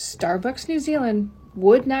Starbucks New Zealand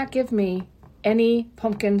would not give me any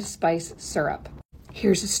pumpkin spice syrup.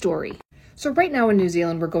 Here's a story. So right now in New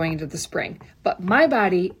Zealand, we're going into the spring, but my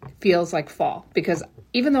body feels like fall because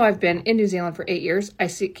even though I've been in New Zealand for 8 years,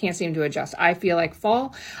 can't seem to adjust. I feel like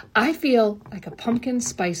fall. I feel like a pumpkin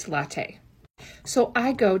spice latte. So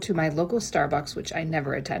I go to my local Starbucks, which I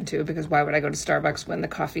never attend to because why would I go to Starbucks when the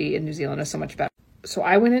coffee in New Zealand is so much better? So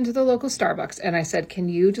I went into the local Starbucks and I said, can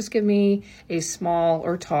you just give me a small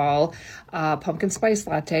or tall pumpkin spice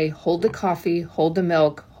latte, hold the coffee, hold the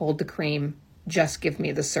milk, hold the cream, just give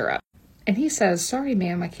me the syrup. And he says, sorry,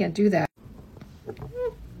 ma'am, I can't do that.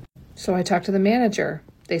 So I talked to the manager.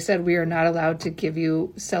 They said, we are not allowed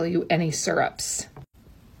to sell you any syrups.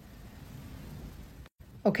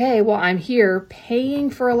 Okay, well, I'm here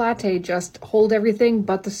paying for a latte, just hold everything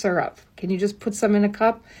but the syrup. Can you just put some in a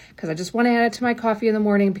cup? Because I just want to add it to my coffee in the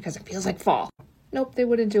morning because it feels like fall. Nope, they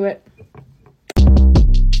wouldn't do it.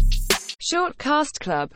 Short Cast Club